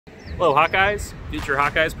Hello Hawkeyes, future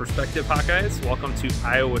Hawkeyes, prospective Hawkeyes, welcome to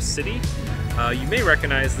Iowa City. You may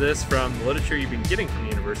recognize this from the literature you've been getting from the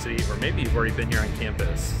university, or maybe you've already been here on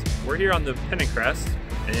campus. We're here on the Crest,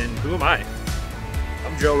 and who am I?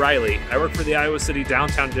 I'm Joe Riley. I work for the Iowa City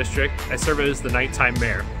Downtown District. I serve as the nighttime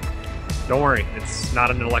mayor. Don't worry, it's not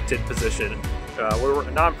an elected position. We're a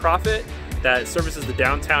nonprofit that services the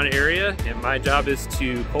downtown area, and my job is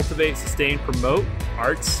to cultivate, sustain, promote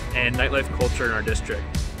arts and nightlife culture in our district.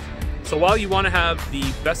 So while you want to have the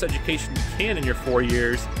best education you can in your 4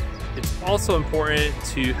 years, it's also important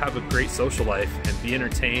to have a great social life and be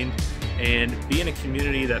entertained and be in a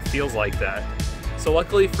community that feels like that. So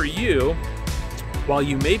luckily for you, while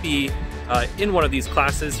you may be in one of these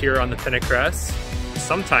classes here on the Crest,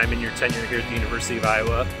 sometime in your tenure here at the University of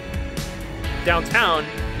Iowa, downtown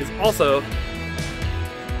is also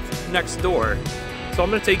next door. So I'm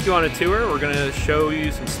going to take you on a tour. We're going to show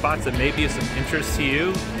you some spots that may be of some interest to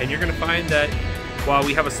you, and you're going to find that while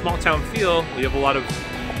we have a small town feel, we have a lot of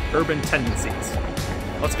urban tendencies.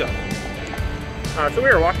 Let's go. So we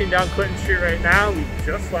are walking down Clinton Street right now. We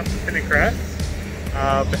just left the Crest.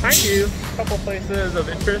 Behind you, a couple places of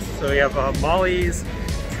interest. So we have Molly's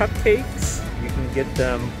Cupcakes. You can get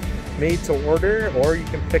them made to order, or you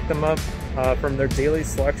can pick them up from their daily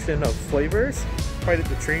selection of flavors. Quite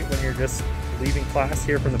a treat when you're just leaving class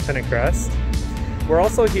here from the Crest. We're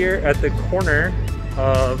also here at the corner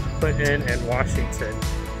of Clinton and Washington.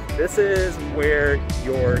 This is where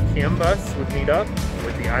your CAM bus would meet up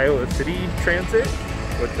with the Iowa City Transit,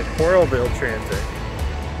 with the Coralville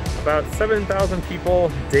Transit. About 7,000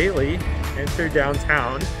 people daily enter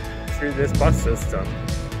downtown through this bus system.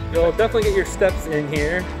 You'll definitely get your steps in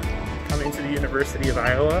here coming to the University of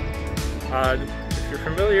Iowa. If you're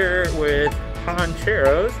familiar with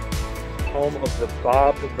Ponchero's, home of the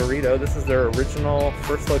Bob Burrito, this is their original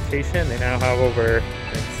first location. They now have over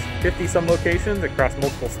 50 some locations across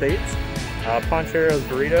multiple states. Ponchero's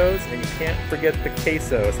Burritos, and you can't forget the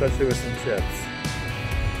queso, especially with some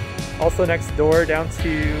chips. Also next door down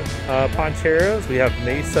to Ponchero's, we have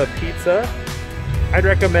Mesa Pizza. I'd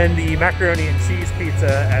recommend the macaroni and cheese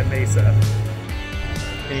pizza at Mesa.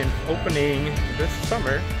 And opening this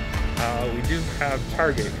summer, we do have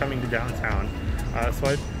Target coming to downtown.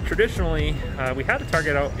 Traditionally, we had a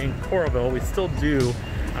Target out in Coralville. We still do,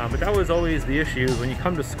 but that was always the issue. When you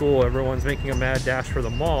come to school, everyone's making a mad dash for the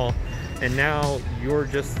mall, and now you're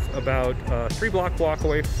just about a 3-block walk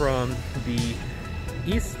away from the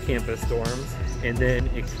East Campus dorms, and then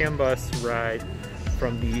a CAM bus ride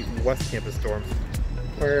from the West Campus dorms.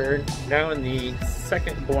 We're now in the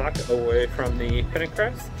 2nd block away from the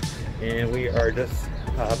Crest, and we are just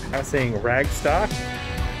passing Ragstock.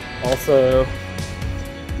 Also,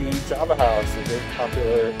 the Java House, a very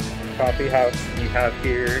popular coffee house we have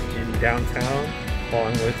here in downtown,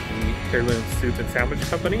 along with the Heirloom Soup and Sandwich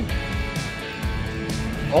Company.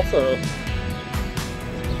 Also,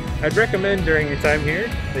 I'd recommend during your time here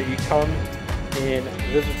that you come and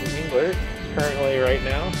visit the English. Currently, right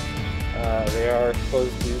now, they are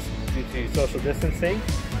closed due to social distancing,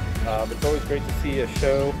 but it's always great to see a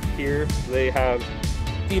show here. They have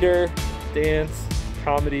theater, dance,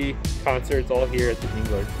 comedy, concerts, all here at the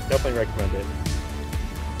Englert. Definitely recommend it.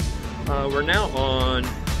 We're now on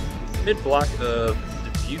mid-block of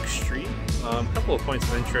Dubuque Street. A couple of points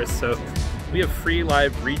of interest. So we have free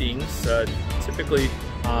live readings, typically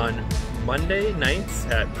on Monday nights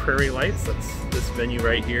at Prairie Lights. That's this venue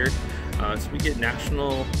right here. So we get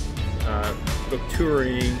national book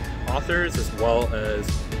touring authors, as well as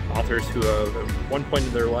authors who have at one point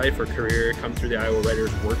in their life or career come through the Iowa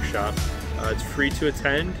Writers Workshop. It's free to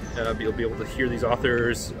attend. You'll be able to hear these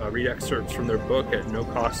authors read excerpts from their book at no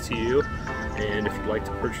cost to you. And if you'd like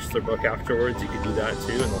to purchase their book afterwards, you can do that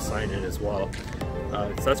too, and they'll sign in as well.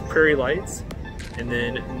 So that's Prairie Lights. And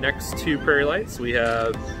then next to Prairie Lights, we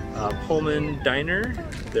have Pullman Diner.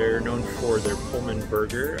 They're known for their Pullman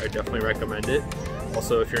burger. I definitely recommend it.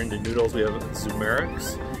 Also, if you're into noodles, we have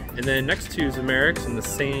Zumeric's. And then next to Zumeric's, in the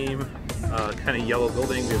same kind of yellow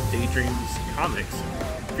building, we have Daydreams Comics.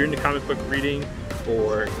 If you're into comic book reading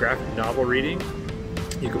or graphic novel reading,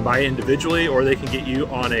 you can buy individually, or they can get you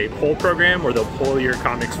on a pull program where they'll pull your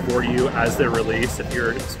comics for you as they're released. If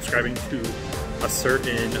you're subscribing to a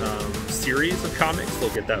certain series of comics,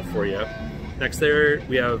 they'll get that for you. Next there,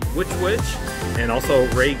 we have Witch and also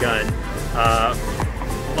Ray Gun.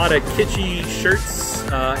 A lot of kitschy shirts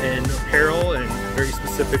and apparel, and very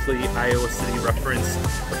specifically Iowa City reference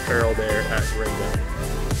apparel there at Ray Gun.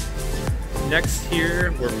 Next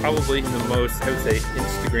here, we're probably in the most, I would say,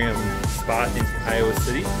 Instagram spot in Iowa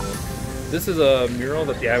City. This is a mural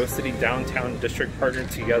that the Iowa City Downtown District partnered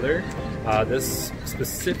together. This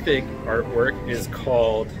specific artwork is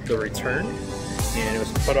called The Return, and it was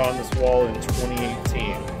put on this wall in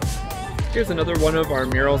 2018. Here's another one of our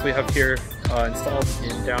murals we have here installed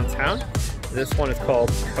in downtown. This one is called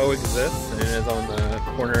Coexist, and it is on the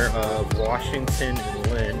corner of Washington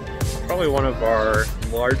and Lynn. Probably one of our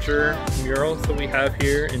larger murals that we have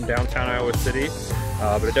here in downtown Iowa City,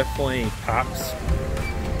 but it definitely pops. A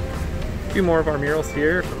few more of our murals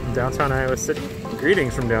here from downtown Iowa City.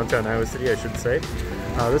 Greetings from downtown Iowa City, I should say.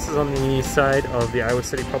 This is on the side of the Iowa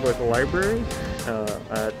City Public Library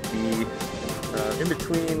at the in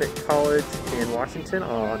between College and Washington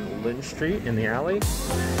on Lynn Street in the alley.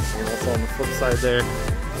 And also on the flip side there,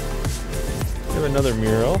 we have another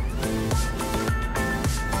mural.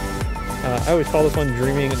 I always call this one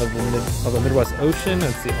Dreaming of the Midwest Ocean.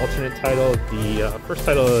 That's the alternate title. The first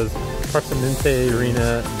title is Parcialmente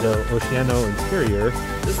Arena del Oceano Interior.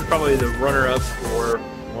 This is probably the runner-up for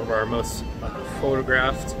one of our most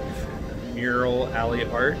photographed mural alley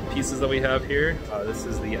art pieces that we have here. This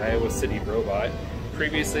is the Iowa City robot.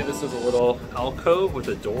 Previously, this was a little alcove with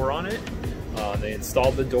a door on it. They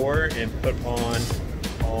installed the door and put on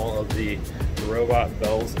all of the robot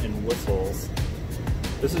bells and whistles.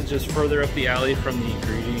 This is just further up the alley from the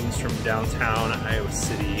Greetings from Downtown Iowa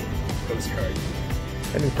City postcard.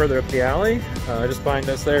 Heading further up the alley, just behind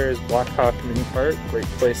us there is Blackhawk Mini Park. Great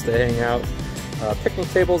place to hang out. Picnic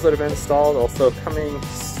tables that have been installed, also coming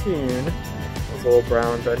soon. Those little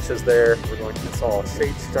brown benches there. We're going to install a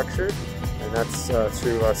shade structure, and that's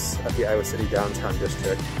through us at the Iowa City Downtown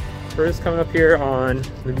District. We're just coming up here on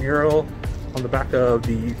the mural on the back of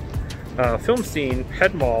the Film Scene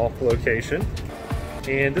Head Mall location.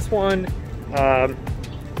 And this one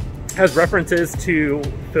has references to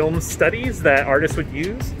film studies that artists would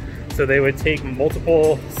use. So they would take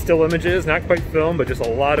multiple still images, not quite film, but just a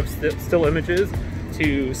lot of still images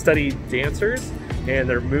to study dancers and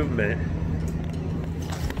their movement.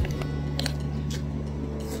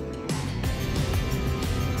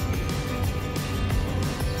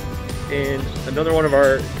 And another one of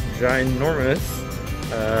our ginormous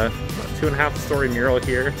 2.5 story mural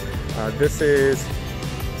here. This is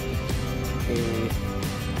a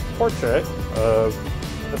portrait of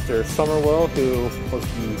Mr. Somerville, who was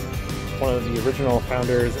one of the original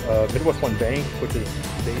founders of Midwest One Bank, which is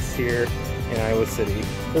based here in Iowa City.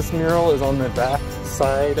 This mural is on the back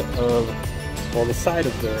side of, well, the side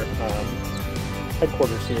of their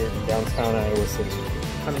headquarters here in downtown Iowa City.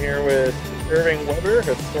 I'm here with Irving Weber,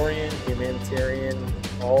 historian, humanitarian,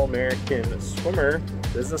 all-American swimmer,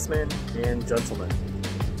 businessman, and gentleman.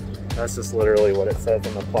 That's just literally what it says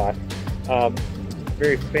on the plaque.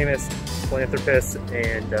 Very famous philanthropist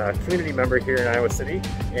and community member here in Iowa City,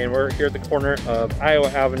 and we're here at the corner of Iowa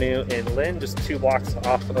Avenue and Lynn, just 2 blocks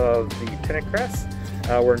off of the Pinnacle.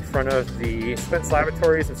 We're in front of the Spence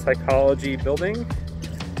Laboratories and Psychology building.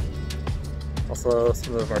 Also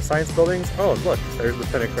some of our science buildings. Oh, look, there's the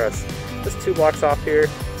Pinnacle. Just 2 blocks off here,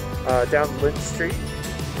 down Lynn Street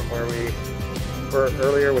from where we were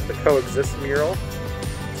earlier with the Coexist mural.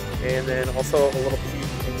 And then also a little peek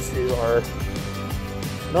into our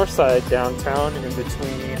north side downtown in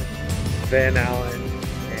between Van Allen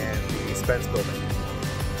and the Spence building.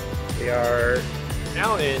 We are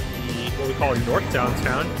now in what we call North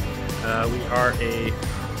Downtown. We are 2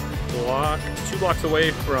 blocks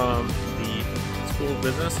away from the School of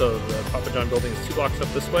Business, so the Papa John building is 2 blocks up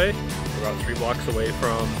this way. We're about 3 blocks away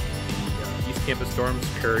from the East Campus dorms,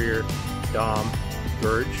 Courier, Dom,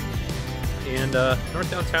 Burge. And North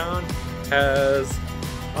Downtown has a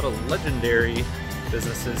lot of legendary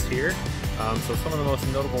businesses here. So some of the most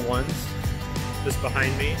notable ones, just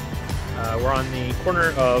behind me, we're on the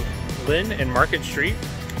corner of Lynn and Market Street.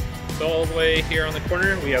 So all the way here on the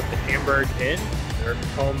corner, we have the Hamburg Inn. They're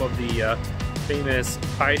home of the famous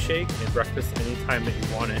pie shake and breakfast anytime that you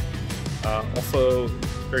want it. Also,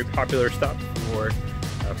 very popular stop for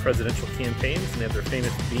presidential campaigns, and they have their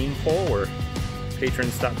famous bean poll where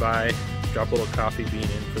patrons stop by, drop a little coffee bean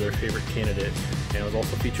in for their favorite candidate. And it was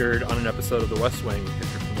also featured on an episode of The West Wing, if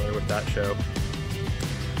you're familiar with that show.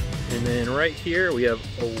 And then right here we have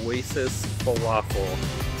Oasis Falafel.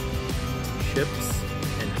 Chips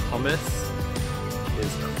and hummus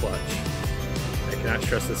is clutch. I cannot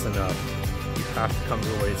stress this enough. You have to come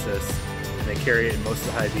to Oasis, and they carry it in most of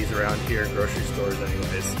the Hy-Vees around here in grocery stores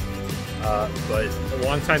anyways. But a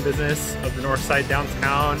long-time business of the north side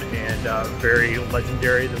downtown, and very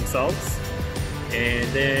legendary themselves.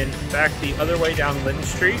 And then back the other way down Lynn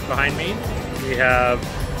Street behind me, we have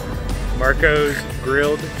Marco's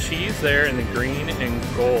Grilled Cheese there in the green and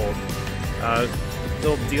gold.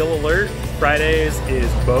 Little deal alert, Fridays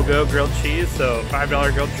is BOGO grilled cheese, so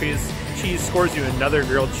 $5 grilled cheese scores you another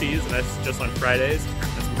grilled cheese, and that's just on Fridays.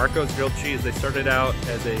 That's Marco's Grilled Cheese. They started out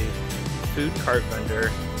as a food cart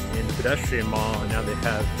vendor in the pedestrian mall, and now they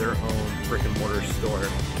have their own brick and mortar store.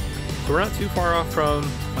 So we're not too far off from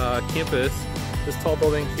campus. This tall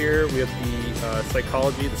building here, we have the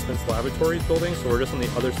psychology, the Spence Laboratories building, so we're just on the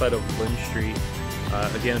other side of Lynn Street,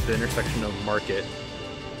 again at the intersection of Market.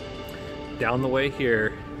 Down the way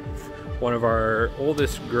here, one of our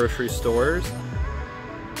oldest grocery stores,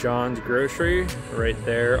 John's Grocery, right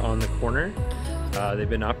there on the corner. They've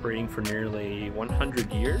been operating for nearly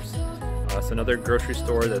 100 years. It's another grocery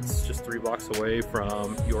store that's just 3 blocks away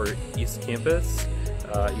from your East Campus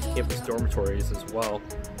dormitories as well.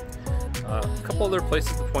 A couple other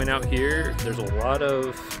places to point out here. There's a lot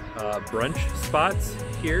of brunch spots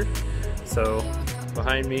here. So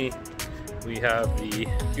behind me, we have the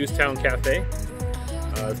Goosetown Cafe.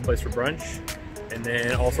 It's a place for brunch. And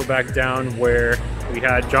then also back down where we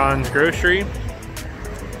had John's Grocery,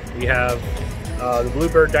 we have the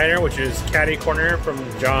Bluebird Diner, which is catty corner from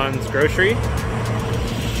John's Grocery.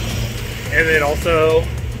 And then also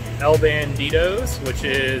El Banditos, which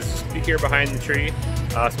is here behind the tree.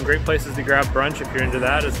 Some great places to grab brunch if you're into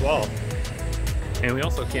that as well. And we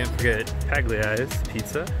also can't forget Pagliai's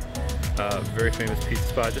Pizza, very famous pizza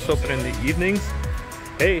spot, just open in the evenings.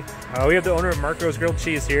 Hey, we have the owner of Marco's Grilled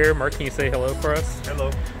Cheese here. Mark, can you say hello for us?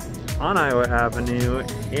 Hello. On Iowa Avenue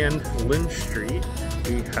and Lynn Street,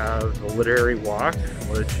 we have the Literary Walk,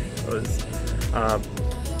 which was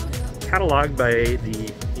cataloged by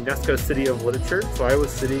the UNESCO City of Literature. So Iowa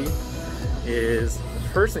City is the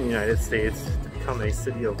first in the United States to become a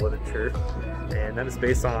city of literature, and that is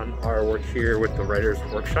based on our work here with the Writers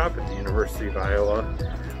Workshop at the University of Iowa.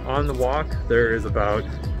 On the walk, there is about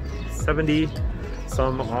 70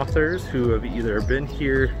 some authors who have either been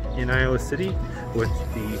here in Iowa City with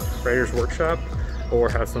the Writers Workshop or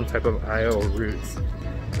have some type of Iowa roots.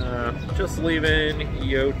 Just leaving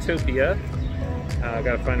Utopia. I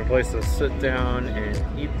gotta find a place to sit down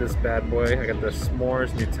and eat this bad boy. I got the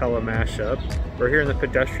s'mores Nutella mashup. We're here in the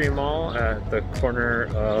pedestrian mall at the corner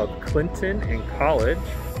of Clinton and College.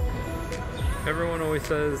 Everyone always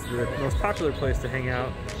says the most popular place to hang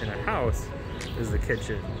out in a house is the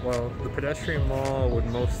kitchen. Well, the pedestrian mall would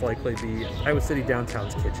most likely be Iowa City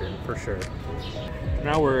Downtown's kitchen for sure.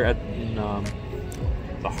 Now we're at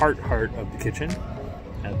the heart of the kitchen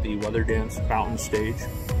at the Weather Dance Fountain Stage.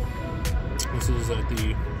 This is at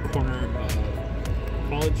the corner of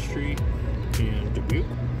College Street and Dubuque.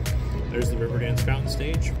 There's the Riverdance Fountain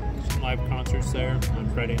Stage. Some live concerts there on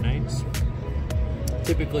Friday nights.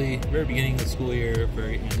 Typically, very beginning of the school year,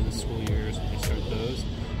 very end of the school year is when we start those.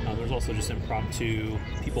 There's also just impromptu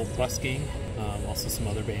people busking, also some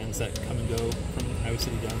other bands that come and go from Iowa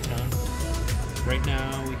City downtown. Right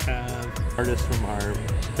now we have artists from our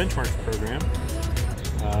Benchmarks program.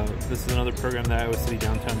 This is another program that Iowa City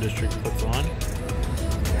Downtown District puts on.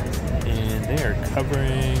 And they are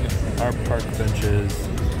covering our park benches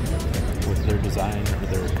with their design or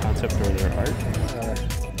their concept or their art.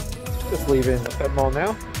 Just leaving the Fed Mall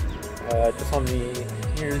now. Just on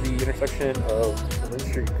near the intersection of Lynn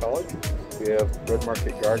Street and College, we have Red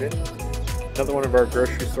Market Garden. Another one of our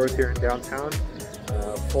grocery stores here in downtown.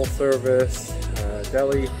 Full service,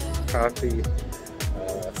 deli, coffee,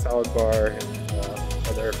 salad bar, and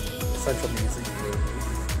other essential needs that you really need.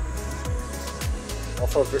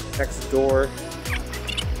 Also next door,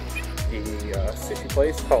 a sushi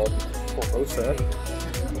place called Formosa.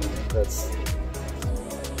 That's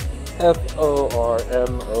Formosa.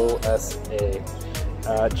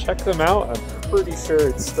 Check them out. I'm pretty sure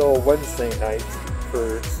it's still Wednesday nights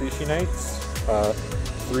for sushi nights.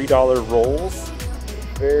 $3 rolls.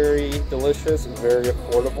 Very delicious, very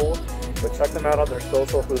affordable. But check them out on their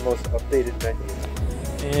social for the most updated menu.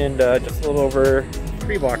 And just a little over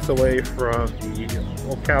 3 blocks away from the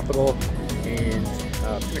Old Capitol and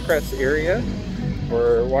Pinecrest area,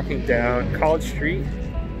 we're walking down College Street.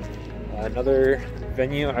 Another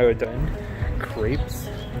venue I would recommend, Crepes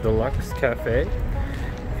Deluxe Cafe.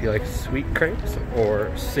 If you like sweet crepes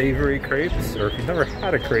or savory crepes, or if you've never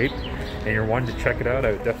had a crepe and you're wanting to check it out,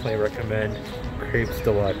 I would definitely recommend Crepes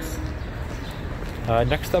Deluxe.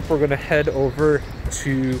 Next up, we're going to head over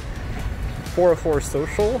to 404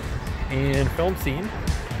 Social and Film Scene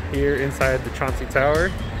here inside the Chauncey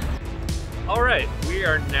Tower. All right, we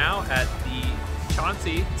are now at the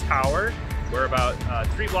Chauncey Tower. We're about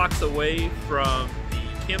 3 blocks away from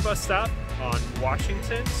the campus stop on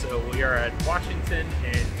Washington. So we are at Washington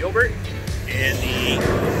and Gilbert, and the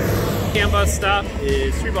campus stop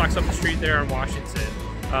is 3 blocks up the street there on Washington.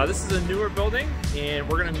 This is a newer building, and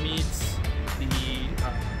we're going to meet the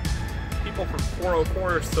people from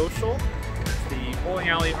 404 Social. It's the bowling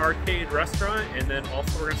alley arcade restaurant, and then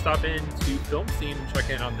also we're going to stop in to Film Scene and check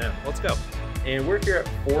in on them. Let's go. And we're here at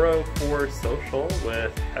 404 Social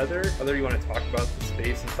with Heather. Heather, you want to talk about the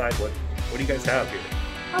space inside? What do you guys have here?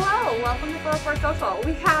 Hello, welcome to 404 Social.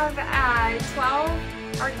 We have 12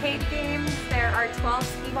 arcade games. There are 12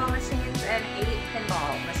 skee-ball machines and 8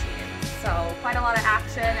 pinball machines. So quite a lot of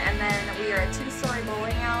action, and then we are a 2-story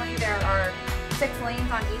bowling alley. There are 6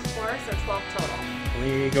 lanes on each floor, so 12 total. Can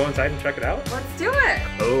we go inside and check it out? Let's do it!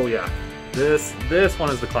 Oh yeah, this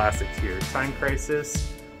one is the classics here. Time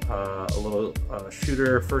Crisis, a little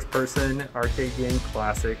shooter first-person arcade game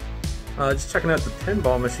classic. Just checking out the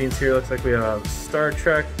pinball machines here. Looks like we have Star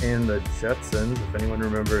Trek and the Jetsons, if anyone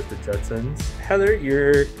remembers the Jetsons. Heather,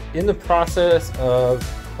 you're in the process of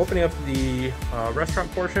opening up the restaurant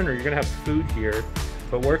portion, or you're gonna have food here,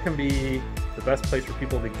 but where can be the best place for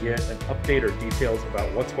people to get an update or details about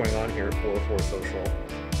what's going on here at 404 Social?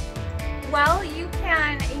 Well, you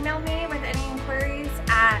can email me with any inquiries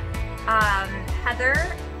at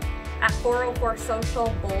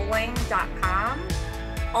heather@404socialbowling.com.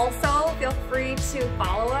 Also, feel free to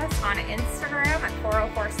follow us on Instagram at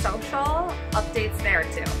 404 Social. Updates there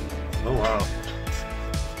too. Oh wow.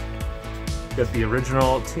 Got the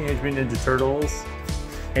original Teenage Mutant Ninja Turtles.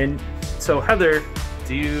 And so Heather,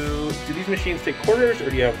 do these machines take quarters, or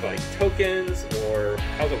do you have like tokens, or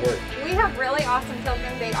how's it work? We have really awesome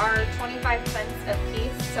tokens. They are 25 cents a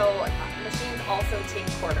piece, so machines also take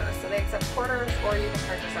quarters. So they accept quarters, or you can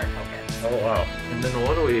purchase our tokens. Oh wow. And then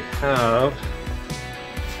what do we have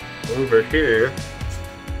over here?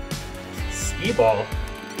 Skee ball.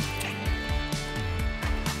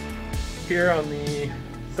 Here on the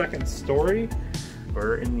second story,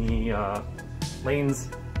 or in the lanes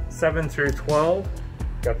 7 through 12.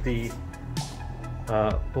 Got the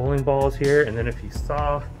bowling balls here, and then if you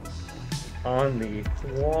saw on the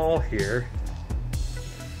wall here,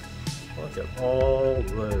 look at all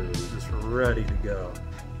those just ready to go.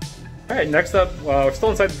 All right, next up, we're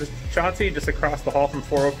still inside the Chauncey, just across the hall from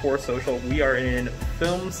 404 Social. We are in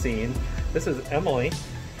Film Scene. This is Emily.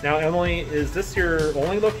 Now, Emily, is this your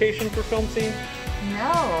only location for Film Scene?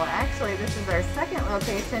 No, actually this is our second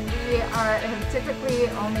location. We have typically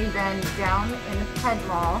only been down in our Ped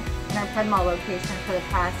Mall location for the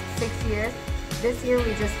past 6 years. This year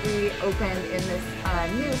we just reopened in this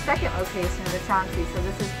new second location of the Chauncey, so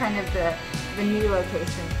this is kind of the new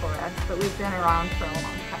location for us, but we've been around for a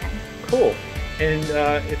long time. Cool. And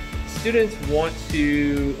if students want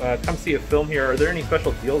to come see a film here, are there any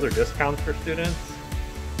special deals or discounts for students?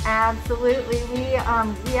 Absolutely. We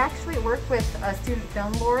actually work with a student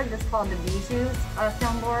film board that's called the Bijou's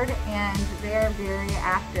Film Board, and they're very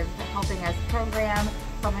active helping us program,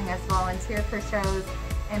 helping us volunteer for shows,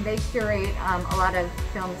 and they curate a lot of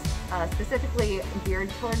films specifically geared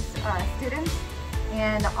towards students,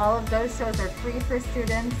 and all of those shows are free for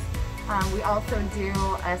students. We also do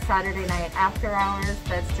a Saturday night after hours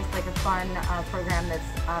that's just like a fun program that's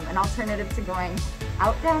an alternative to going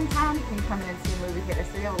out downtown. You can come in and see a movie here.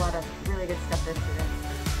 So we have a lot of really good stuff for students.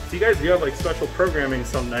 So you guys do have like special programming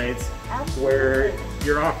some nights. Absolutely. Where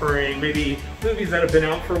you're offering maybe movies that have been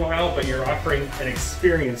out for a while, but you're offering an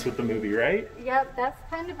experience with the movie, right? Yep, that's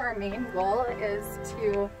kind of our main goal, is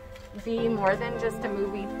to be more than just a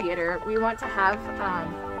movie theater. We want to have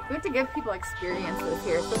give people experiences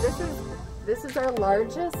here. So this is our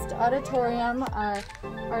largest auditorium. Our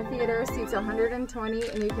theater seats 120,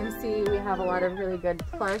 and you can see we have a lot of really good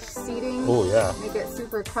plush seating. Oh yeah. Make it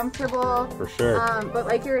super comfortable. For sure. But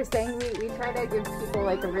like you were saying, we try to give people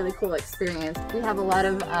like a really cool experience. We have a lot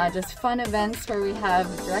of just fun events where we have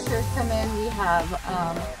directors come in. We have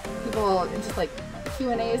people just like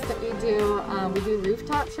Q&As that we do. We do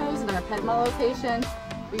rooftop shows in our Ped Mall location.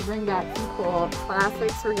 We bring back some cool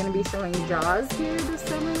classics. We're going to be showing Jaws here this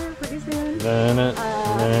summer pretty soon.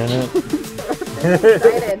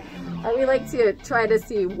 Excited. We like to try to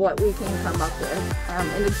see what we can come up with,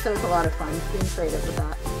 and it's a lot of fun being creative with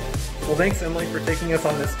that. Well, thanks Emily for taking us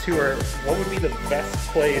on this tour. What would be the best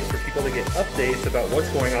place for people to get updates about what's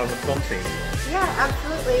going on with Film Scene? Yeah,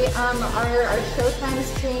 absolutely. Our show times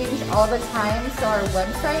change all the time, so our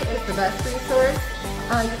website is the best resource.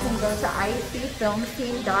 You can go to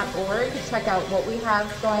iecfilmscene.org to check out what we have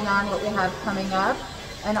going on, what we have coming up,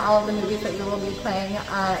 and all of the movies that you will be playing.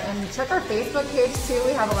 And check our Facebook page too.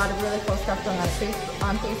 We have a lot of really cool stuff going on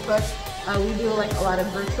Facebook. We do like a lot of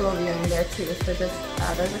virtual viewing there too. So just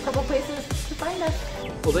there's a couple places to find us.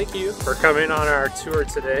 Well, thank you for coming on our tour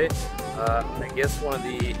today. I guess one of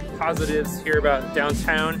the positives here about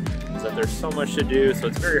downtown is that there's so much to do, so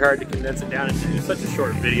it's very hard to condense it down into such a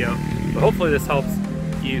short video. But hopefully this helps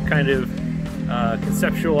you kind of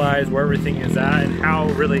conceptualize where everything is at and how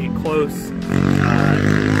really close,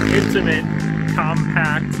 intimate,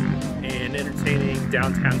 compact, and entertaining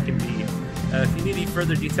downtown can be. If you need any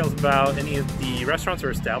further details about any of the restaurants or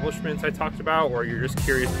establishments I talked about, or you're just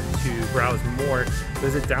curious to browse more,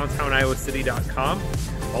 visit downtowniowacity.com.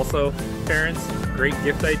 Also, parents, great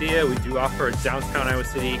gift idea. We do offer a Downtown Iowa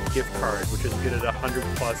City gift card, which is good at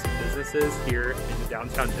 100+ businesses here in the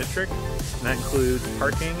downtown district. And that includes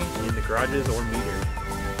parking in the garages or metered.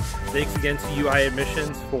 Thanks again to UI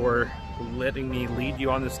Admissions for letting me lead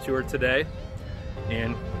you on this tour today.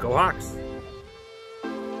 And go Hawks!